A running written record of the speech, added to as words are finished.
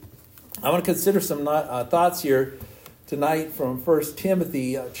I want to consider some thoughts here tonight from 1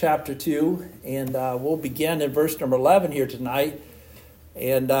 Timothy chapter 2, and we'll begin in verse number 11 here tonight.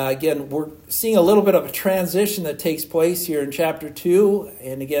 And again, we're seeing a little bit of a transition that takes place here in chapter 2,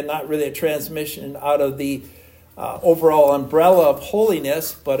 and again, not really a transmission out of the overall umbrella of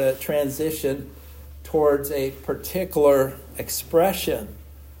holiness, but a transition towards a particular expression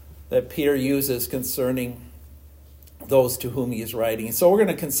that Peter uses concerning those to whom he is writing. So we're going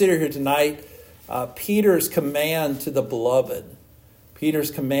to consider here tonight Peter's command to the beloved.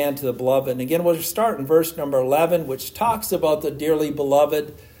 Peter's command to the beloved. And again, we'll start in verse number 11, which talks about the dearly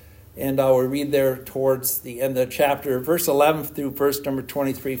beloved. And I will read there towards the end of the chapter, verse 11 through verse number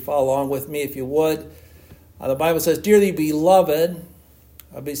 23. Follow along with me if you would. The Bible says, "Dearly beloved,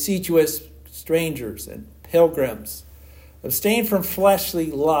 I beseech you as strangers and pilgrims, abstain from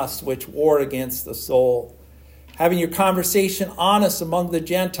fleshly lusts which war against the soul, having your conversation honest among the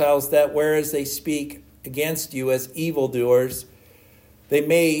Gentiles, that whereas they speak against you as evildoers, they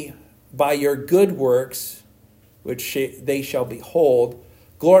may, by your good works, which they shall behold,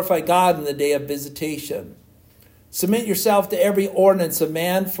 glorify God in the day of visitation. Submit yourself to every ordinance of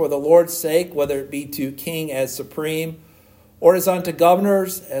man for the Lord's sake, whether it be to king as supreme, or as unto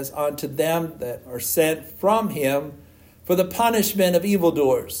governors, as unto them that are sent from him, for the punishment of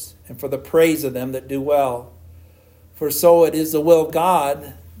evildoers, and for the praise of them that do well. For so it is the will of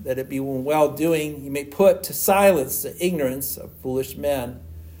God, that it be when well-doing you may put to silence the ignorance of foolish men,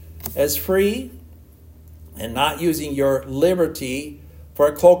 as free, and not using your liberty for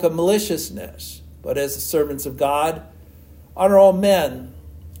a cloak of maliciousness, but as the servants of God. Honor all men,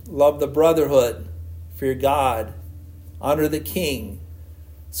 love the brotherhood, fear God, honor the king.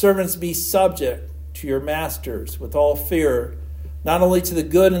 Servants, be subject to your masters with all fear, not only to the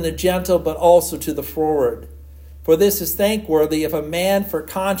good and the gentle, but also to the froward. For this is thankworthy if a man for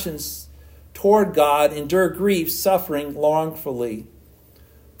conscience toward God endure grief, suffering wrongfully.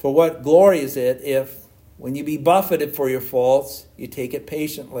 For what glory is it if, when you be buffeted for your faults, you take it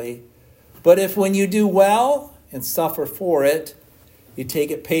patiently? But if when you do well and suffer for it, you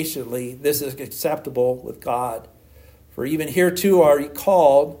take it patiently, this is acceptable with God. For even hereto are you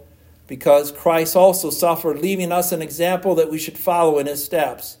called, because Christ also suffered, leaving us an example that we should follow in his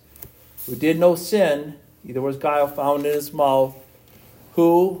steps, who did no sin, neither was guile found in his mouth,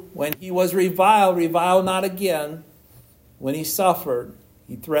 who, when he was reviled, reviled not again. When he suffered,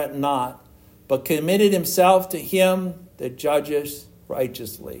 he threatened not, but committed himself to him that judges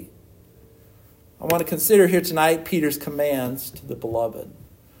righteously." I want to consider here tonight Peter's commands to the beloved.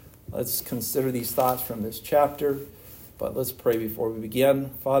 Let's consider these thoughts from this chapter, but let's pray before we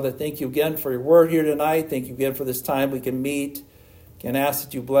begin. Father, thank you again for your word here tonight. Thank you again for this time we can meet. Can ask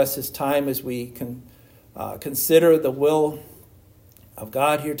that you bless this time as we can consider the will of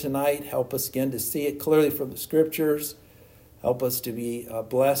God here tonight. Help us again to see it clearly from the scriptures. Help us to be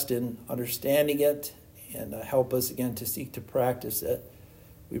blessed in understanding it, and help us again to seek to practice it.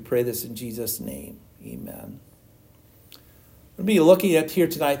 We pray this in Jesus' name. Amen. We'll be looking at here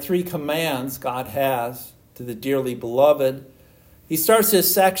tonight 3 commands God has to the dearly beloved. He starts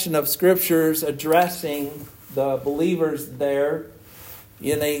this section of scriptures addressing the believers there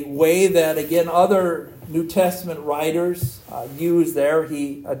in a way that, again, other New Testament writers use there.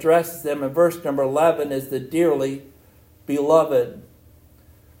 He addresses them in verse number 11 as the dearly beloved.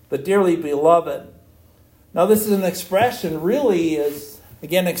 The dearly beloved. Now, this is an expression, really is,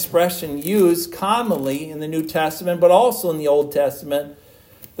 again, expression used commonly in the New Testament, but also in the Old Testament.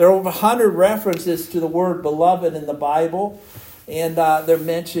 There are over 100 references to the word beloved in the Bible, and they're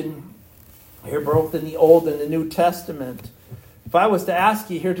mentioned here both in the Old and the New Testament. If I was to ask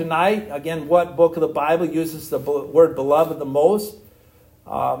you here tonight, again, what book of the Bible uses the word beloved the most,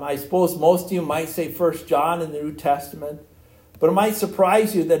 I suppose most of you might say 1 John in the New Testament, but it might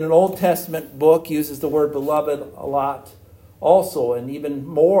surprise you that an Old Testament book uses the word beloved a lot also, and even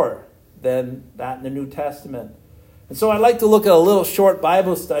more than that in the New Testament. And so I'd like to look at a little short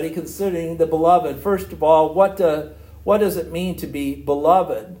Bible study considering the beloved. First of all, what does it mean to be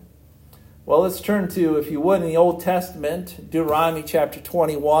beloved? Well, let's turn to, if you would, in the Old Testament, Deuteronomy chapter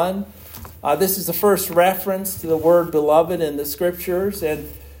 21. This is the first reference to the word beloved in the scriptures.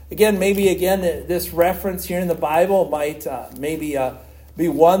 And again, this reference here in the Bible might be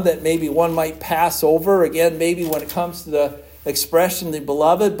one that maybe one might pass over. Again, maybe when it comes to the expression, the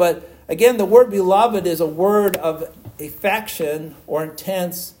beloved. But again, the word beloved is a word of affection or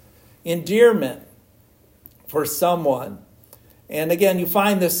intense endearment for someone. And again, you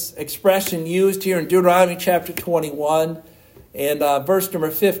find this expression used here in Deuteronomy chapter 21 and verse number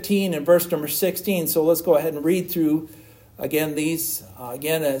 15 and verse number 16. So let's go ahead and read through again,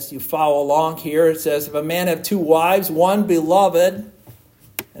 as you follow along here, it says, if a man have two wives, one beloved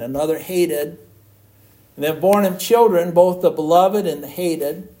and another hated, and they have borne him children, both the beloved and the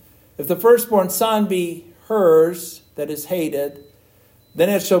hated, if the firstborn son be hers that is hated, then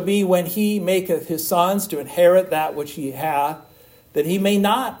it shall be when he maketh his sons to inherit that which he hath, that he may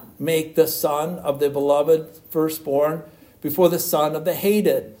not make the son of the beloved firstborn before the son of the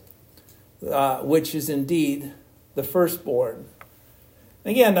hated, which is indeed the firstborn.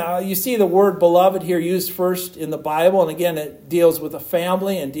 Again, you see the word beloved here used first in the Bible, and again, it deals with a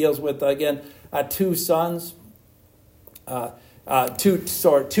family and deals with, again, two sons,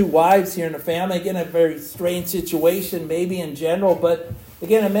 two wives here in the family. Again, a very strange situation, maybe in general, but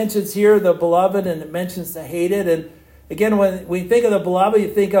again, it mentions here the beloved and it mentions the hated. And again, when we think of the beloved, you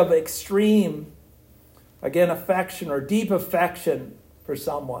think of extreme, again, affection or deep affection for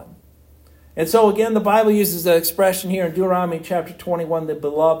someone. And so again, the Bible uses the expression here in Deuteronomy chapter 21, the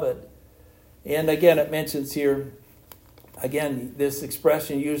beloved. And again, it mentions here, again, this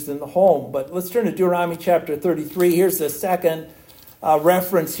expression used in the home. But let's turn to Deuteronomy chapter 33. Here's the second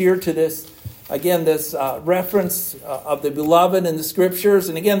reference here to this. Again, this reference of the beloved in the Scriptures.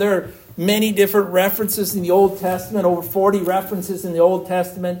 And again, there are many different references in the Old Testament, over 40 references in the Old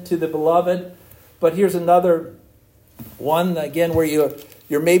Testament to the beloved. But here's another one, again, where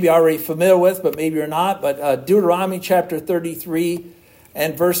you're maybe already familiar with, but maybe you're not. But Deuteronomy chapter 33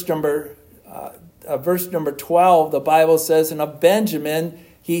 and verse number 12, the Bible says, and of Benjamin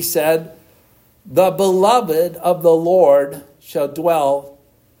he said, the beloved of the Lord shall dwell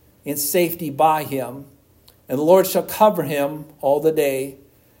in safety by him, and the Lord shall cover him all the day,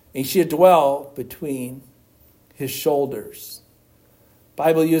 and he shall dwell between his shoulders. The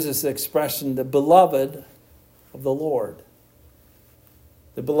Bible uses the expression, the beloved of the Lord.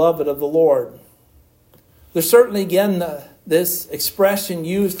 The beloved of the Lord. There's certainly, again, this expression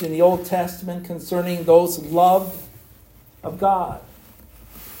used in the Old Testament concerning those loved of God.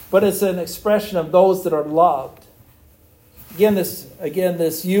 But it's an expression of those that are loved. Again,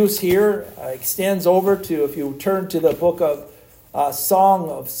 this use here extends over to, if you turn to the book of Song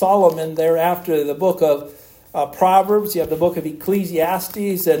of Solomon, there after the book of Proverbs, you have the book of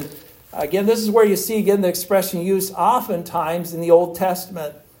Ecclesiastes, and again, this is where you see, again, the expression used oftentimes in the Old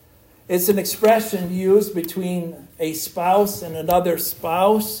Testament. It's an expression used between a spouse and another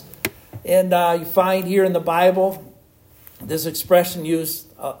spouse. And you find here in the Bible this expression used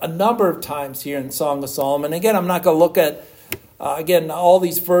a number of times here in Song of Solomon. Again, I'm not going to look at, all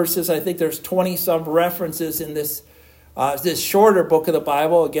these verses. I think there's 20-some references in this shorter book of the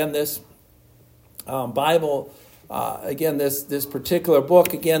Bible. Again, this Bible... this particular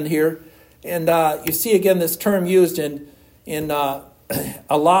book again here, and you see again this term used in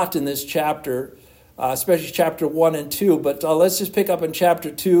a lot in this chapter, especially chapter 1 and 2. But let's just pick up in chapter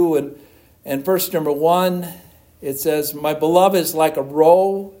 2 and verse number 1. It says, "My beloved is like a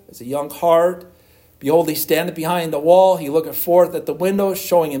roe, as a young hart. Behold, he standeth behind the wall. He looketh forth at the window,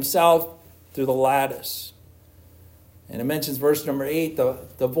 showing himself through the lattice." And it mentions verse number 8,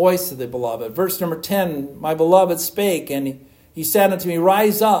 the voice of the beloved. Verse number 10, "My beloved spake, and he said unto me,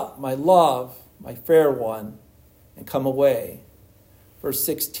 Rise up, my love, my fair one, and come away." Verse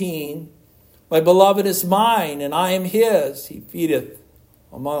 16, "My beloved is mine, and I am his. He feedeth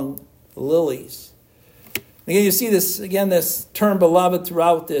among the lilies." Again, you see this term beloved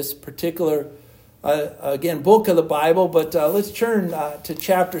throughout this particular, book of the Bible. But let's turn to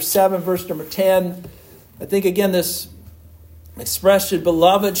chapter 7, verse number 10. I think, again, this expression,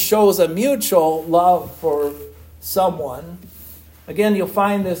 beloved, shows a mutual love for someone. Again, you'll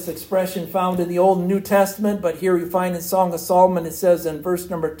find this expression found in the Old and New Testament, but here you find in Song of Solomon, it says in verse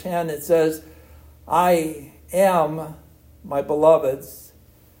number 10, it says, "I am my beloved's,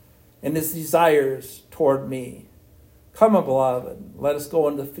 and his desires toward me. Come, my beloved, let us go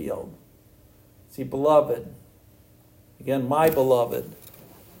into the field." See, beloved. Again, my beloved,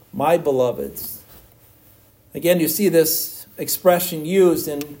 my beloveds. Again, you see this expression used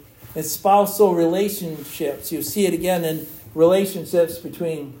in spousal relationships. You see it again in relationships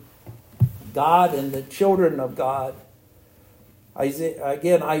between God and the children of God.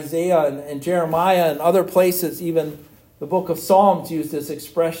 Isaiah and Jeremiah and other places, even the book of Psalms use this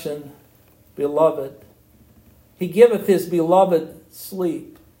expression, beloved. He giveth his beloved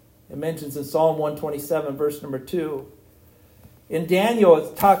sleep. It mentions in Psalm 127, verse number 2. In Daniel,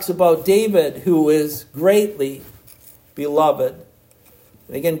 it talks about David, who is greatly beloved.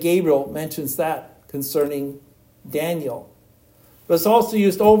 And again, Gabriel mentions that concerning Daniel. But it's also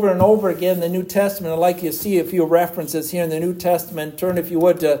used over and over again in the New Testament. I'd like you to see a few references here in the New Testament. Turn, if you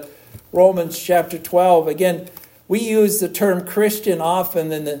would, to Romans chapter 12. Again, We use the term Christian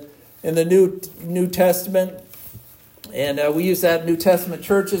often in the New Testament. And we use that in New Testament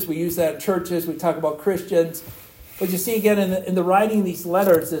churches. We use that in churches. We talk about Christians. But you see again in the writing of these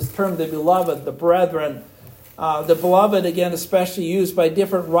letters, this term, the beloved, the brethren. The beloved, again, especially used by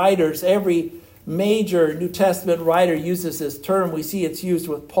different writers. Every major New Testament writer uses this term. We see it's used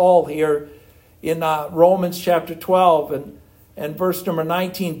with Paul here in Romans chapter 12 and verse number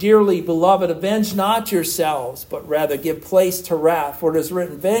 19. Dearly beloved, avenge not yourselves, but rather give place to wrath. For it is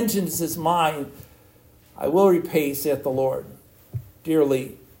written, vengeance is mine, I will repay, saith the Lord.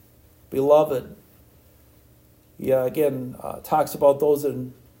 Dearly beloved. He again talks about those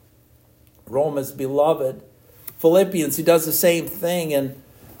in Romans, beloved. Philippians, he does the same thing. And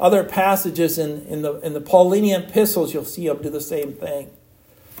other passages in the Pauline epistles, you'll see him do the same thing.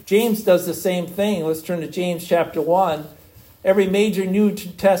 James does the same thing. Let's turn to James chapter 1. Every major New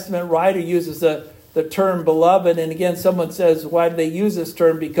Testament writer uses the term beloved. And again, someone says, why do they use this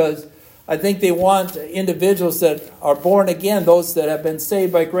term? Because I think they want individuals that are born again, those that have been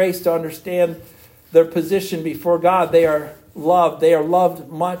saved by grace, to understand their position before God. They are loved. They are loved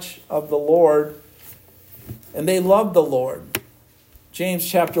much of the Lord. And they love the Lord. James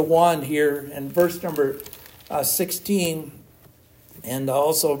chapter 1 here and verse number 16 and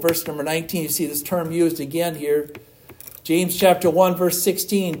also verse number 19. You see this term used again here. James chapter 1 verse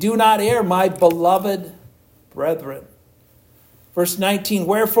 16. Do not err, my beloved brethren. Verse 19.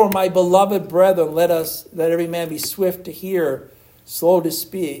 Wherefore, my beloved brethren, let every man be swift to hear, slow to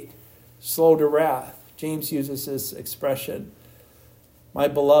speak, slow to wrath. James uses this expression. My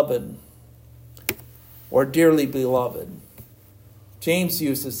beloved, or dearly beloved. James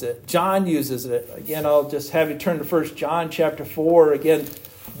uses it. John uses it. Again, I'll just have you turn to 1 John chapter 4. Again,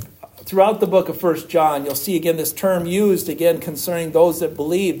 throughout the book of 1 John, you'll see again this term used again concerning those that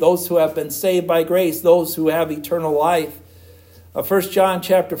believe, those who have been saved by grace, those who have eternal life. 1 John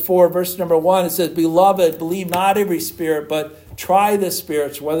chapter 4, verse number 1, it says, Beloved, believe not every spirit, but try the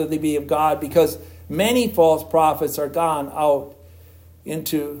spirits, whether they be of God, because many false prophets are gone out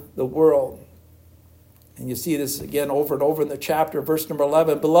into the world. And you see this again over and over in the chapter, verse number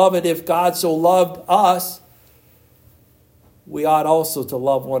 11. Beloved, if God so loved us, we ought also to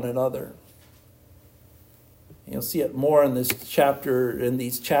love one another. And you'll see it more in this chapter, in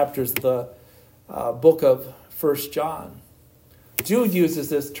these chapters, the book of 1 John. Jude uses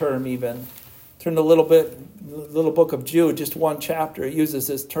this term even. Turn a little book of Jude, just one chapter. It uses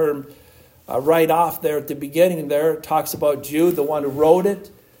this term right off there at the beginning there. It talks about Jude, the one who wrote it.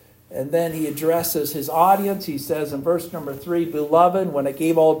 And then he addresses his audience. He says in verse number 3, Beloved, when I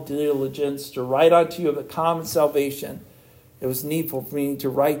gave all diligence to write unto you of the common salvation, it was needful for me to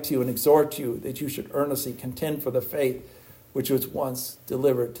write to you and exhort you that you should earnestly contend for the faith which was once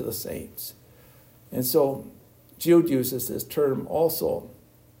delivered to the saints. And so Jude uses this term also.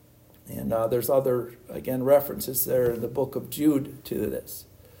 And there's other, again, references there in the book of Jude to this.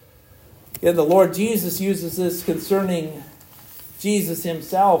 And the Lord Jesus uses this concerning Jesus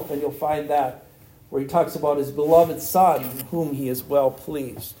himself, and you'll find that where he talks about his beloved Son, whom he is well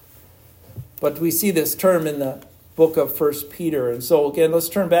pleased. But we see this term in the book of 1 Peter. And so again, let's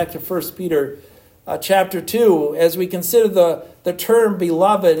turn back to 1 Peter chapter 2. As we consider the term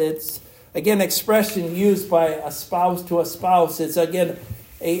beloved, it's again an expression used by a spouse to a spouse. It's again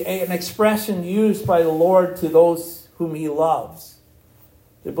an expression used by the Lord to those whom he loves.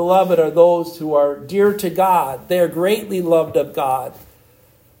 The beloved are those who are dear to God. They are greatly loved of God.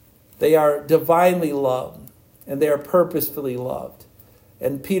 They are divinely loved, and they are purposefully loved.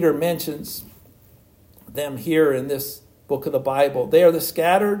 And Peter mentions them here in this book of the Bible. They are the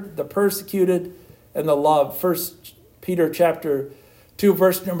scattered, the persecuted, and the loved. 1 Peter chapter 2,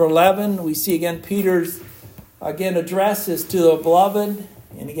 verse number 11, we see again Peter's address is to the beloved.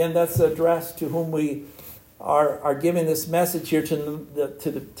 And again, that's the address to whom we are giving this message here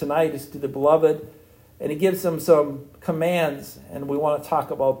tonight is to the beloved. And he gives them some commands, and we want to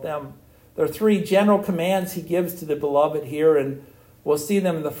talk about them. There are 3 general commands he gives to the beloved here, and we'll see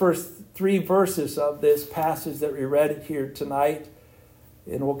them in the first 3 verses of this passage that we read here tonight,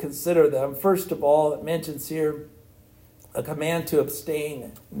 and we'll consider them. First of all, it mentions here a command to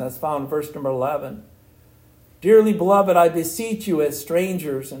abstain, and that's found in verse number 11. Dearly beloved, I beseech you as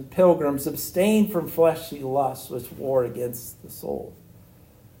strangers and pilgrims, abstain from fleshly lusts which war against the soul.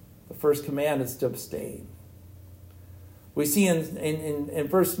 The first command is to abstain. We see in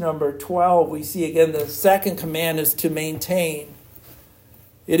verse number 12, we see again the second command is to maintain.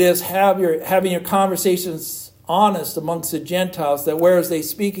 It is having your conversations honest amongst the Gentiles, that whereas they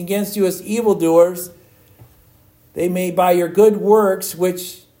speak against you as evildoers, they may by your good works,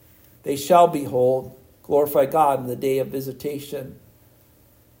 which they shall behold, glorify God in the day of visitation.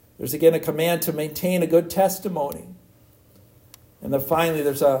 There's again a command to maintain a good testimony. And then finally,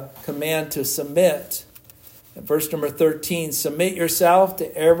 there's a command to submit. In verse number 13, submit yourself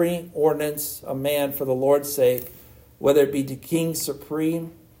to every ordinance of man for the Lord's sake, whether it be to kings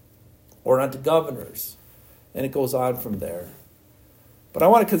supreme or unto governors. And it goes on from there. But I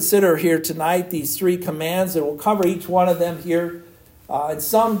want to consider here tonight these three commands, and we'll cover each one of them here in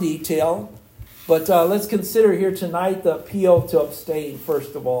some detail. But let's consider here tonight the appeal to abstain,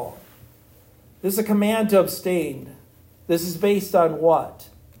 first of all. This is a command to abstain. This is based on what?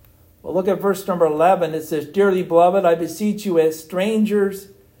 Well, look at verse number 11. It says, Dearly beloved, I beseech you as strangers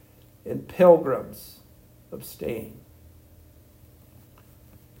and pilgrims, abstain.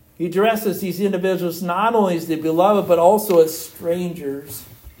 He addresses these individuals not only as the beloved, but also as strangers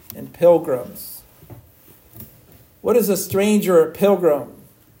and pilgrims. What is a stranger or pilgrim?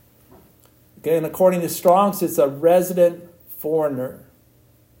 Again, according to Strong's, it's a resident foreigner.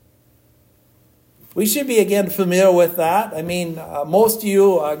 We should be, again, familiar with that. I mean, most of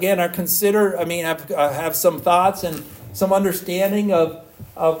you, again, have some thoughts and some understanding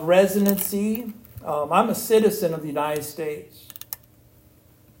of residency. I'm a citizen of the United States.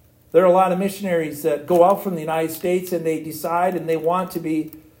 There are a lot of missionaries that go out from the United States and they decide and they want to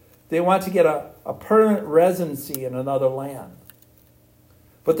get a permanent residency in another land.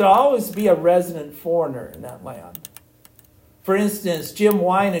 But there'll always be a resident foreigner in that land. For instance, Jim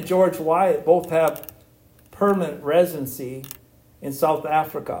Wine and George Wyatt both have permanent residency in South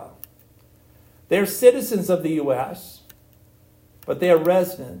Africa. They're citizens of the U.S., but they are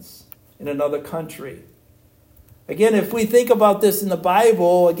residents in another country. Again, if we think about this in the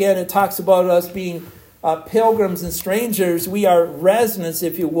Bible, again, it talks about us being pilgrims and strangers. We are residents,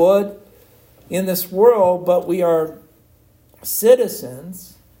 if you would, in this world, but we are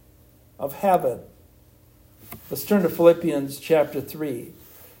citizens of heaven. Let's turn to Philippians chapter 3.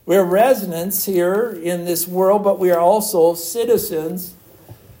 We're residents here in this world, but we are also citizens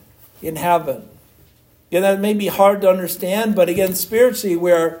in heaven. Again, that may be hard to understand, but again, spiritually,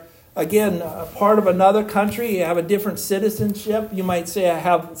 we're, again, a part of another country. You have a different citizenship. You might say I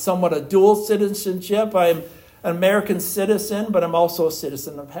have somewhat a dual citizenship. I'm an American citizen, but I'm also a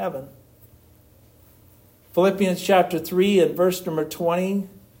citizen of heaven. Philippians chapter 3 and verse number 20.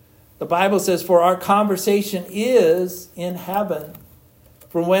 The Bible says, For our conversation is in heaven,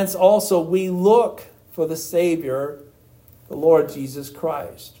 from whence also we look for the Savior, the Lord Jesus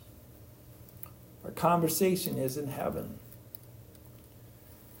Christ. Our conversation is in heaven.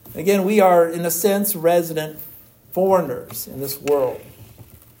 Again, we are, in a sense, resident foreigners in this world.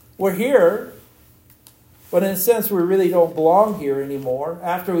 We're here, but in a sense, we really don't belong here anymore.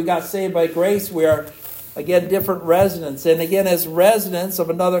 After we got saved by grace, we are, again, different residents. And again, as residents of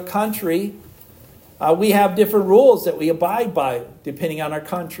another country, we have different rules that we abide by, depending on our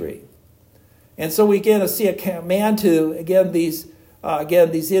country. And so we again see a command to, these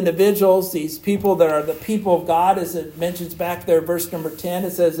individuals, these people that are the people of God, as it mentions back there, verse number 10,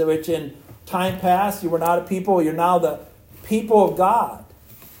 it says that which in time past you were not a people, you're now the people of God.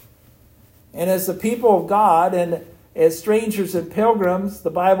 And as the people of God and as strangers and pilgrims,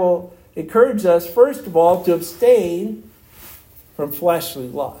 the Bible encourages us, first of all, to abstain from fleshly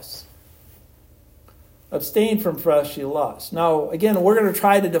lusts. Abstain from fleshly lusts. Now, again, we're going to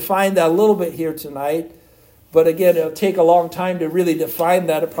try to define that a little bit here tonight. But again, it'll take a long time to really define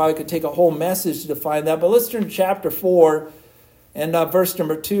that. It probably could take a whole message to define that. But let's turn to chapter 4 and verse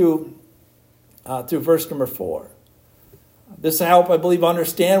number 2 through verse number 4. This will help, I believe,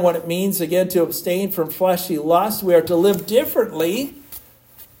 understand what it means, again, to abstain from fleshly lust. We are to live differently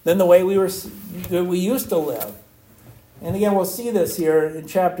than the way we used to live. And again, we'll see this here in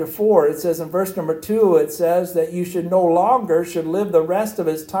chapter 4. It says in verse number 2, it says that you should no longer live the rest of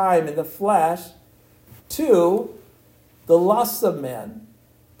his time in the flesh to the lusts of men,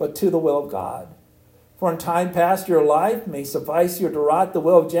 but to the will of God. For in time past your life may suffice you to wrought the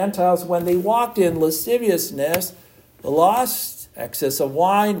will of Gentiles when they walked in lasciviousness, the lust, excess of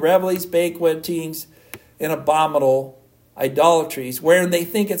wine, revelries, banquetings, and abominable idolatries, wherein they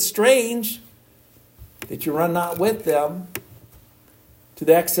think it strange that you run not with them to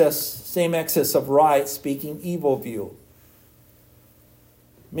the same excess of riot, speaking evil of you.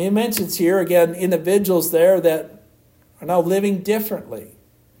 I mean, it mentions here, again, individuals there that are now living differently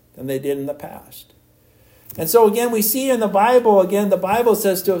than they did in the past. And so, again, we see in the Bible, again, the Bible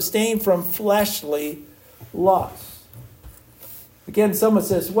says to abstain from fleshly lust. Again, someone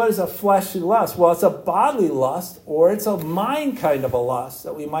says, what is a fleshly lust? Well, it's a bodily lust, or it's a mind kind of a lust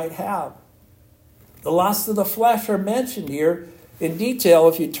that we might have. The lusts of the flesh are mentioned here in detail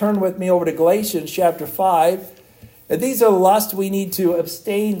if you turn with me over to Galatians chapter 5. And these are the lusts we need to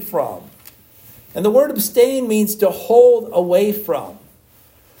abstain from. And the word abstain means to hold away from,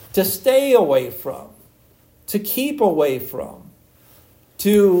 to stay away from, to keep away from,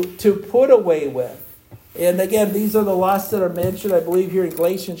 to put away with. And again, these are the lusts that are mentioned, I believe, here in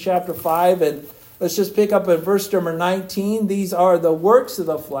Galatians chapter 5. And let's just pick up in verse number 19. These are the works of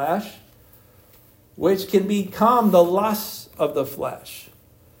the flesh, which can become the lusts of the flesh.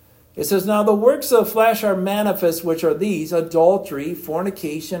 It says, now the works of the flesh are manifest, which are these: adultery,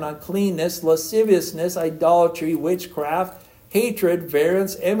 fornication, uncleanness, lasciviousness, idolatry, witchcraft, hatred,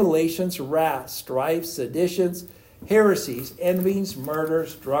 variance, emulations, wrath, strife, seditions, heresies, envyings,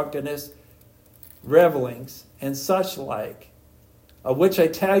 murders, drunkenness, revelings, and such like, of which I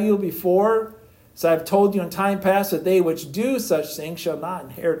tell you before, as I have told you in time past, that they which do such things shall not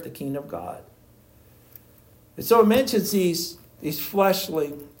inherit the kingdom of God. And so it mentions these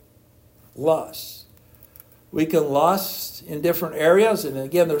fleshly lusts. We can lust in different areas, and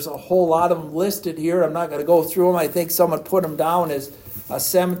again, there's a whole lot of them listed here. I'm not going to go through them. I think someone put them down as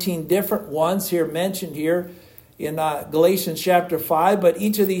 17 different ones here mentioned here in Galatians chapter 5. But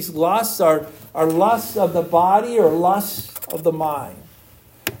each of these lusts are lusts of the body or lusts of the mind.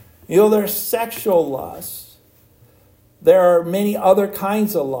 You know, there's sexual lusts. There are many other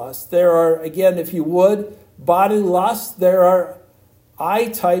kinds of lusts. There are, again, if you would, body lusts. There are eye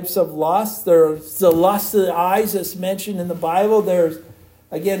types of lust. There's the lust of the eyes that's mentioned in the Bible. There's,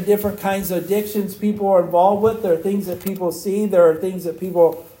 again, different kinds of addictions people are involved with. There are things that people see. There are things that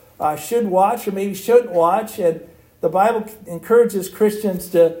people should watch or maybe shouldn't watch. And the Bible encourages Christians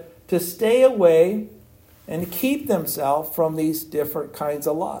to stay away and to keep themselves from these different kinds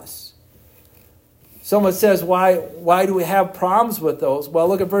of lusts. Someone says, why do we have problems with those? Well,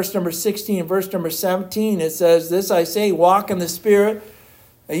 look at verse number 16 and verse number 17. It says, this I say, walk in the Spirit,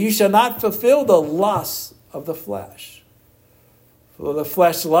 and you shall not fulfill the lusts of the flesh. For the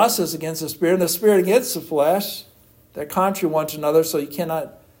flesh lusts against the Spirit, and the Spirit against the flesh. They're contrary one to another, so you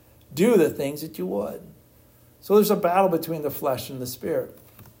cannot do the things that you would. So there's a battle between the flesh and the Spirit.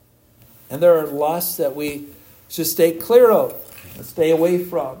 And there are lusts that we should stay clear of and stay away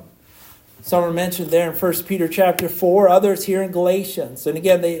from. Some are mentioned there in 1 Peter chapter 4, others here in Galatians. And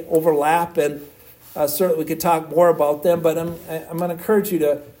again, they overlap, and certainly we could talk more about them, but I'm going to encourage you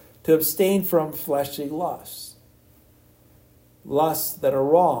to abstain from fleshly lusts. Lusts that are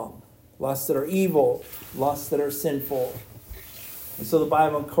wrong, lusts that are evil, lusts that are sinful. And so the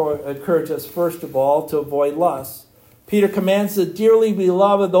Bible encourages us, first of all, to avoid lusts. Peter commands the dearly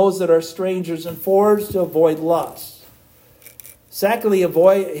beloved, those that are strangers and foreigners, to avoid lust. Secondly,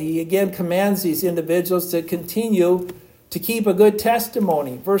 he again commands these individuals to continue to keep a good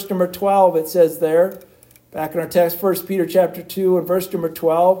testimony. Verse number 12, it says there, back in our text, 1 Peter chapter 2 and verse number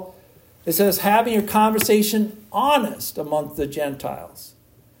 12, it says, having your conversation honest amongst the Gentiles,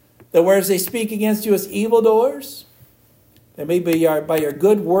 that whereas they speak against you as evildoers, they may be by your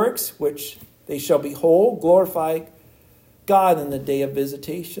good works, which they shall behold, glorify God in the day of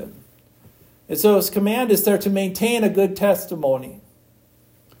visitation. And so his command is there to maintain a good testimony,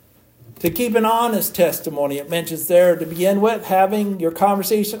 to keep an honest testimony. It mentions there to begin with, having your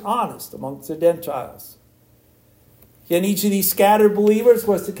conversation honest amongst the Gentiles. And each of these scattered believers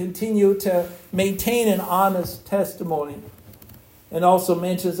was to continue to maintain an honest testimony. And also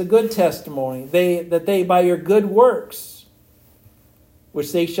mentions a good testimony, that they by your good works,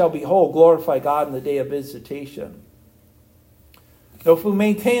 which they shall behold, glorify God in the day of visitation. So if we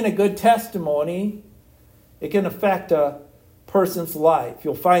maintain a good testimony, it can affect a person's life.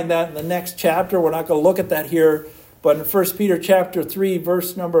 You'll find that in the next chapter. We're not going to look at that here, but in 1 Peter chapter 3,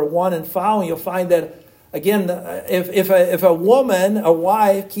 verse number 1 and following, you'll find that, again, if a woman, a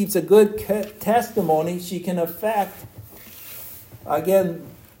wife, keeps a good testimony, she can affect, again,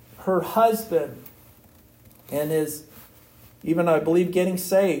 her husband and is, even I believe, getting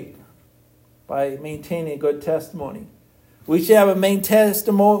saved by maintaining a good testimony. We should have a main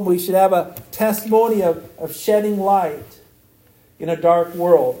testimony. We should have a testimony of shedding light in a dark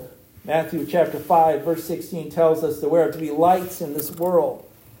world. Matthew chapter 5, verse 16 tells us that we are to be lights in this world.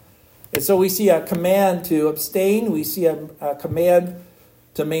 And so we see a command to abstain. We see a command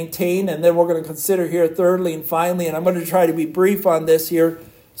to maintain. And then we're going to consider here thirdly and finally, and I'm going to try to be brief on this here,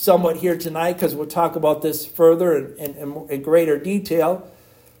 somewhat here tonight, because we'll talk about this further in greater detail.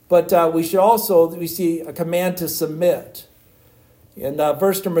 But we see a command to submit. In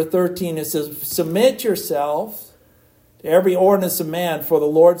verse number 13, it says, submit yourselves to every ordinance of man for the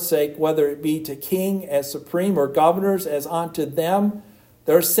Lord's sake, whether it be to king as supreme or governors as unto them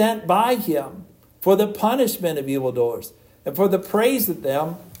that are sent by him for the punishment of evildoers, and for the praise of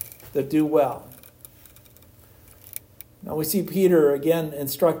them that do well. Now we see Peter again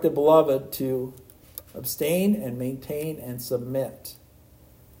instruct the beloved to abstain and maintain and submit.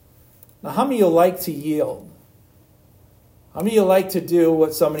 Now, how many of you like to yield? How many of you like to do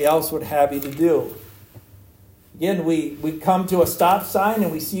what somebody else would have you to do? Again, we come to a stop sign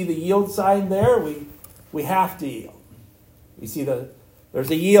and we see the yield sign there. We have to yield. We see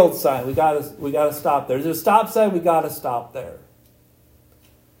there's a yield sign. We gotta stop there. There's a stop sign. We gotta stop there.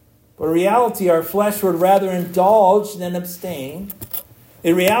 But in reality, our flesh would rather indulge than abstain.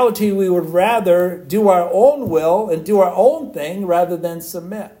 In reality, we would rather do our own will and do our own thing rather than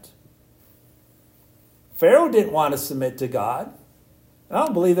submit. Pharaoh didn't want to submit to God. I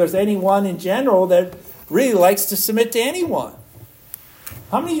don't believe there's anyone in general that really likes to submit to anyone.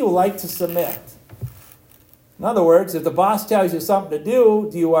 How many of you like to submit? In other words, if the boss tells you something to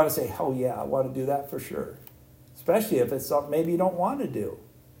do you want to say, oh yeah, I want to do that for sure? Especially if it's something maybe you don't want to do.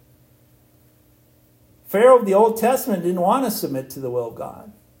 Pharaoh of the Old Testament didn't want to submit to the will of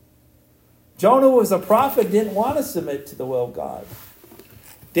God. Jonah, who was a prophet, didn't want to submit to the will of God.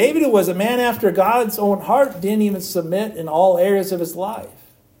 David, who was a man after God's own heart, didn't even submit in all areas of his life.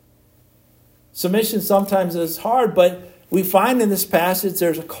 Submission sometimes is hard, but we find in this passage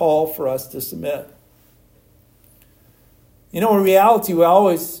there's a call for us to submit. In reality, we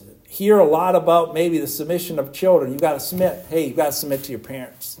always hear a lot about maybe the submission of children. You've got to submit. Hey, you've got to submit to your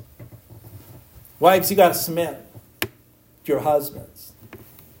parents. Wives, you've got to submit to your husbands.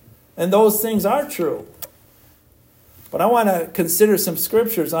 And those things are true. But I want to consider some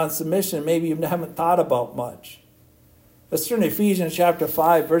scriptures on submission maybe you haven't thought about much. Let's turn to Ephesians chapter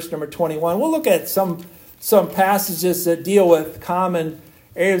 5, verse number 21. We'll look at some passages that deal with common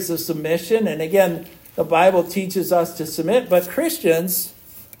areas of submission. And again, the Bible teaches us to submit, but Christians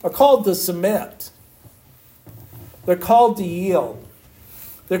are called to submit. They're called to yield.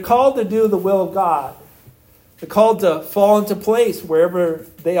 They're called to do the will of God. They're called to fall into place wherever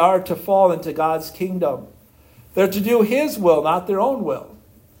they are to fall into God's kingdom. They're to do His will, not their own will.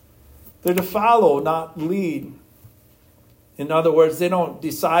 They're to follow, not lead. In other words, they don't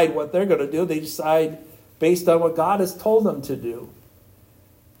decide what they're going to do. They decide based on what God has told them to do.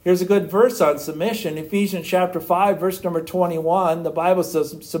 Here's a good verse on submission. Ephesians chapter 5, verse number 21. The Bible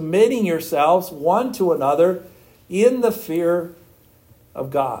says, submitting yourselves one to another in the fear of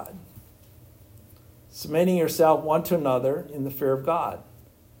God. Submitting yourself one to another in the fear of God.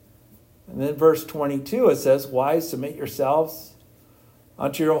 And then verse 22, it says, wives, submit yourselves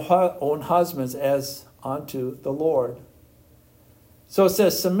unto your own husbands as unto the Lord. So it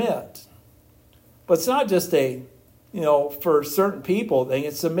says submit. But it's not just a, for certain people thing.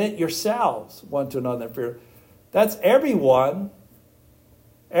 It's submit yourselves one to another in fear. That's everyone,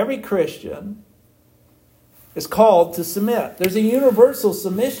 every Christian is called to submit. There's a universal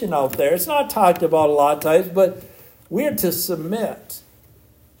submission out there. It's not talked about a lot of times, but we're to submit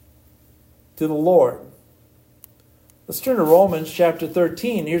to the Lord. Let's turn to Romans chapter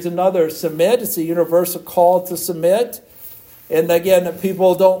 13. Here's another submit. It's a universal call to submit. And again,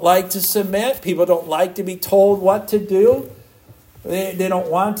 people don't like to submit. People don't like to be told what to do. They don't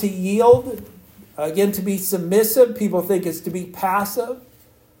want to yield. Again, to be submissive, people think it's to be passive.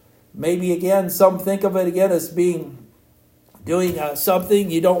 Maybe again, some think of it again as doing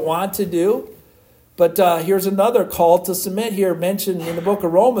something you don't want to do. But here's another call to submit here mentioned in the book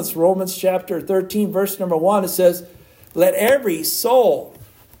of Romans. Romans chapter 13, verse number 1. It says, let every soul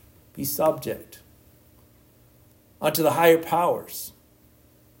be subject unto the higher powers.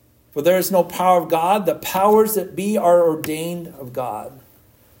 For there is no power of God. The powers that be are ordained of God.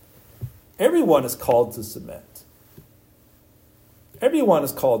 Everyone is called to submit. Everyone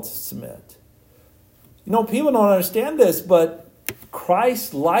is called to submit. People don't understand this, but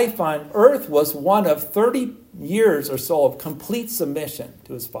Christ's life on earth was one of 30 years or so of complete submission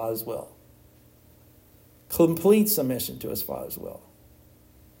to his Father's will. Complete submission to his Father's will.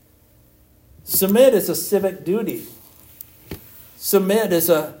 Submit is a civic duty. Submit is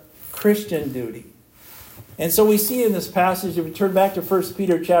a Christian duty. And so we see in this passage, if we turn back to 1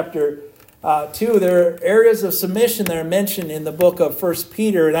 Peter chapter 2, there are areas of submission that are mentioned in the book of 1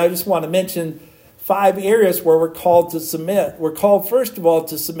 Peter. And I just want to mention 5 areas where we're called to submit. We're called, first of all,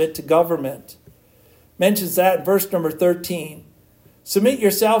 to submit to government. Mentions that in verse number 13. Submit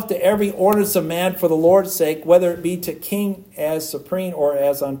yourself to every ordinance of man for the Lord's sake, whether it be to king as supreme or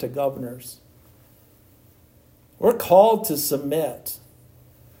as unto governors. We're called to submit.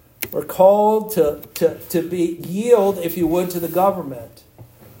 We're called to yield, if you would, to the government.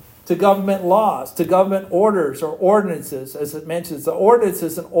 To government laws, to government orders or ordinances, as it mentions. The ordinance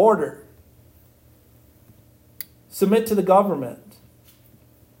is an order. submit to the government.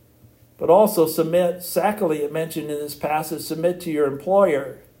 But also submit, secondly, it mentioned in this passage, submit to your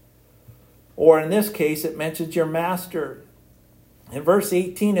employer. Or in this case, it mentions your master. In verse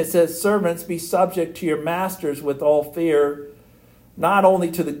 18, it says, servants, be subject to your masters with all fear, not only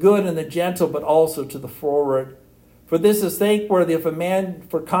to the good and the gentle, but also to the froward. For this is thankworthy if a man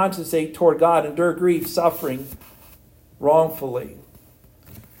for conscience sake toward God endure grief, suffering wrongfully.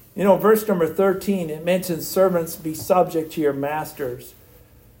 You know, verse number 13, it mentions servants be subject to your masters.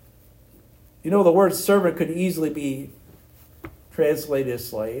 You know, the word servant could easily be translated as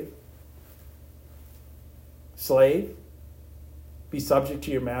slave. Slave, be subject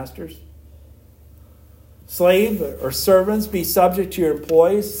to your masters. Slave or servants, be subject to your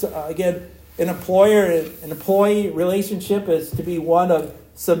employees. Again, an employee relationship is to be one of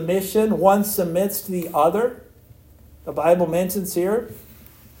submission. One submits to the other. The Bible mentions here.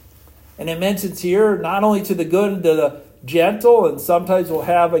 And it mentions here not only to the good and to the gentle, and sometimes we'll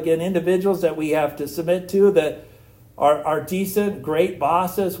have, again, individuals that we have to submit to that are decent, great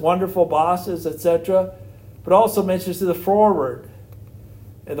bosses, wonderful bosses, etc. But also mentions to the forward.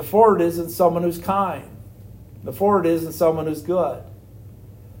 And the forward isn't someone who's kind. The forward isn't someone who's good.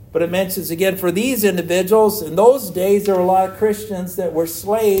 But it mentions, again, for these individuals, in those days there were a lot of Christians that were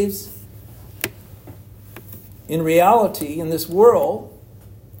slaves in reality in this world,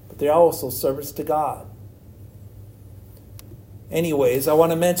 but they're also servants to God. Anyways, I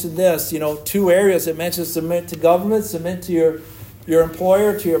want to mention this, two areas. It mentions submit to government, submit to your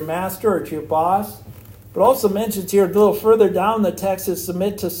employer, to your master, or to your boss. But also mentions here a little further down the text is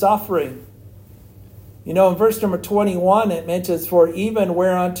submit to suffering. In verse number 21, it mentions, for even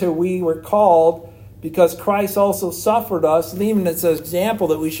whereunto we were called, because Christ also suffered us, and even it's an example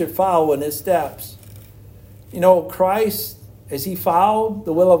that we should follow in his steps. Christ, as he followed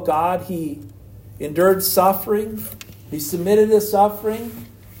the will of God, he endured suffering. He submitted to suffering.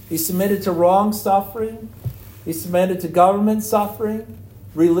 He submitted to wrong suffering. He submitted to government suffering,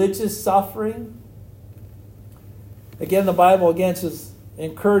 religious suffering. Again, the Bible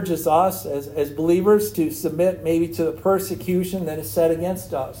encourages us as believers to submit maybe to the persecution that is set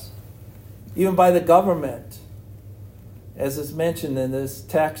against us, even by the government. As is mentioned in this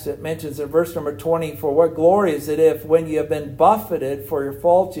text, it mentions in verse number 20, for what glory is it if when you have been buffeted for your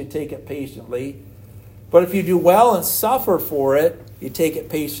faults you take it patiently? But if you do well and suffer for it, you take it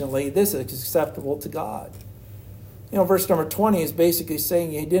patiently. This is acceptable to God. Verse number 20 is basically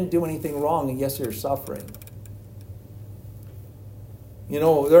saying you didn't do anything wrong, and yes, you're suffering.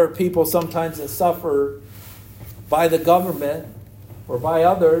 There are people sometimes that suffer by the government or by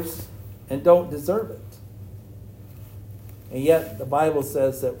others and don't deserve it. And yet the Bible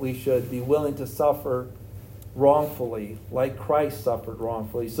says that we should be willing to suffer wrongfully, like Christ suffered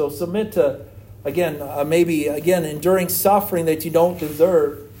wrongfully. So submit to, enduring suffering that you don't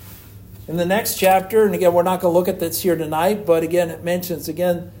deserve. In the next chapter, and again, we're not going to look at this here tonight, but again, it mentions,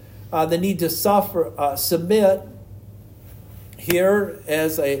 the need to submit here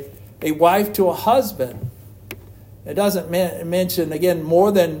as a wife to a husband. It doesn't mention, again,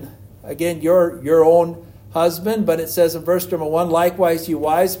 more than, your own husband, but it says in verse number 1, likewise you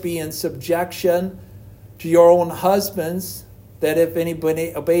wives be in subjection to your own husbands, that if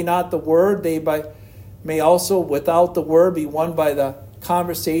anybody obey not the word, they may also without the word be won by the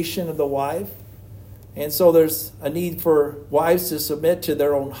conversation of the wife. And so there's a need for wives to submit to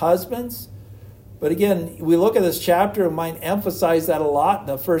their own husbands. But again, we look at this chapter and might emphasize that a lot in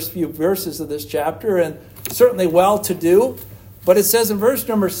the first few verses of this chapter, and certainly well to do. But it says in verse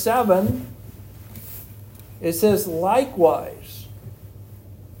number 7, it says likewise.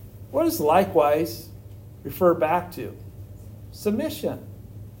 What does likewise refer back to? Submission.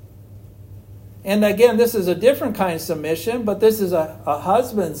 And again, this is a different kind of submission, but this is a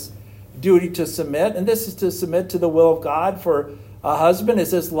husband's duty to submit, and this is to submit to the will of God for a husband. It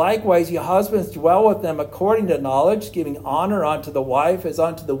says, likewise, you husbands dwell with them according to knowledge, giving honor unto the wife as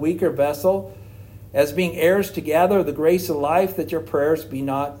unto the weaker vessel, as being heirs together of the grace of life, that your prayers be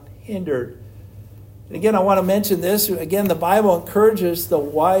not hindered. And again, I want to mention this. Again, the Bible encourages the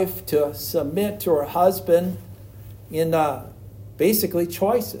wife to submit to her husband in basically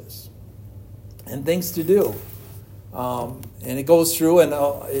choices and things to do. And it goes through and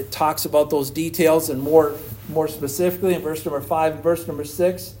it talks about those details and more specifically in verse number 5 and verse number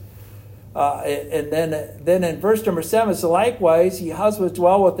 6. And then in verse number 7, so likewise, ye husbands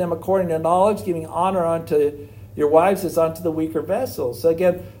dwell with them according to knowledge, giving honor unto your wives as unto the weaker vessels. So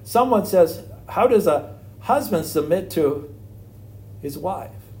again, someone says, how does a husband submit to his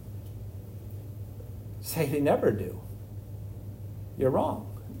wife? Say they never do. You're wrong.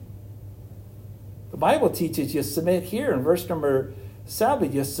 The Bible teaches you submit here. In verse number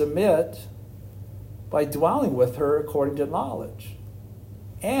 7, you submit by dwelling with her according to knowledge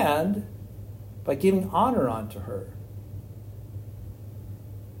and by giving honor unto her.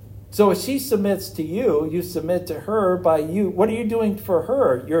 So as she submits to you, you submit to her by you. What are you doing for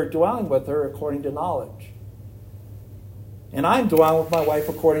her? You're dwelling with her according to knowledge. And I'm dwelling with my wife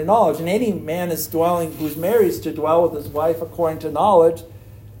according to knowledge. And any man who's married is to dwell with his wife according to knowledge.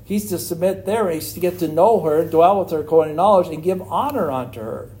 He's to submit there. He's to get to know her, dwell with her according to knowledge, and give honor unto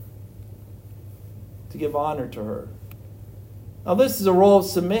her. To give honor to her. Now this is a role of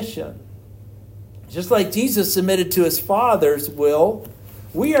submission. Just like Jesus submitted to his Father's will,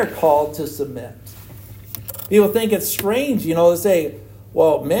 we are called to submit. People think it's strange, to say,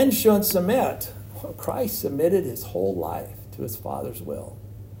 well, men shouldn't submit. Well, Christ submitted his whole life to his Father's will.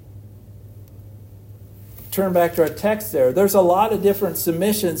 Turn back to our text there. There's a lot of different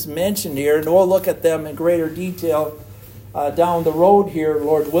submissions mentioned here, and we'll look at them in greater detail down the road here,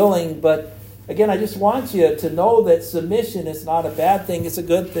 Lord willing. But again, I just want you to know that submission is not a bad thing. It's a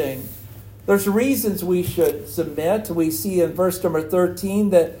good thing. There's reasons we should submit. We see in verse number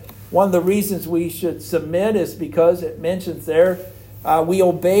 13 that one of the reasons we should submit is because it mentions there, we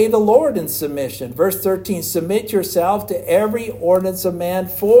obey the Lord in submission. Verse 13, submit yourself to every ordinance of man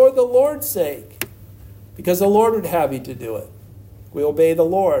for the Lord's sake, because the Lord would have you to do it. We obey the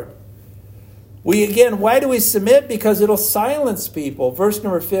Lord. Why do we submit? Because it'll silence people. Verse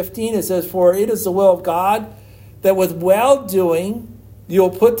number 15, it says, for it is the will of God that with well-doing you'll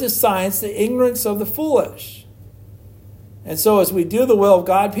put to silence the ignorance of the foolish. And so as we do the will of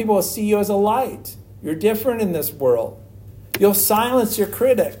God, people will see you as a light. You're different in this world. You'll silence your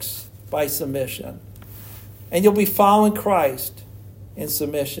critics by submission. And you'll be following Christ in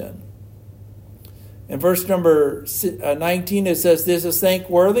submission. In verse number 19, it says, this is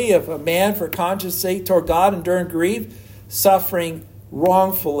thankworthy if a man for conscience sake toward God enduring grief, suffering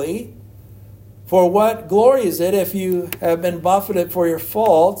wrongfully. For what glory is it if you have been buffeted for your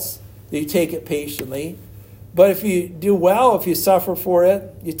faults, that you take it patiently? But if you do well, if you suffer for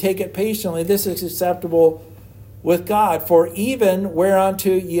it, you take it patiently. This is acceptable with God. For even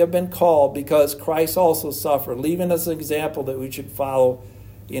whereunto ye have been called, because Christ also suffered, leaving us an example that we should follow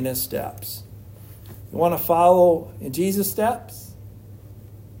in his steps. You want to follow in Jesus' steps?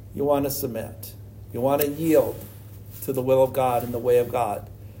 You want to submit. You want to yield to the will of God and the way of God.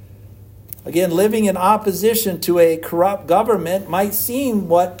 Again, living in opposition to a corrupt government might seem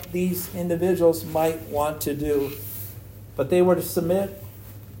what these individuals might want to do. But they were to submit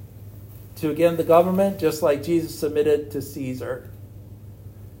to, again, the government, just like Jesus submitted to Caesar.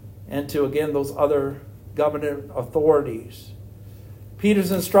 And to, again, those other government authorities.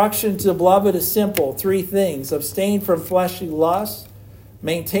 Peter's instruction to the beloved is simple. 3 things. Abstain from fleshly lusts.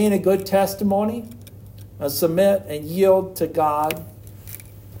 Maintain a good testimony. Submit and yield to God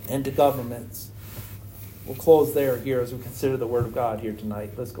and to governments. We'll close there here as we consider the Word of God here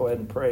tonight. Let's go ahead and pray.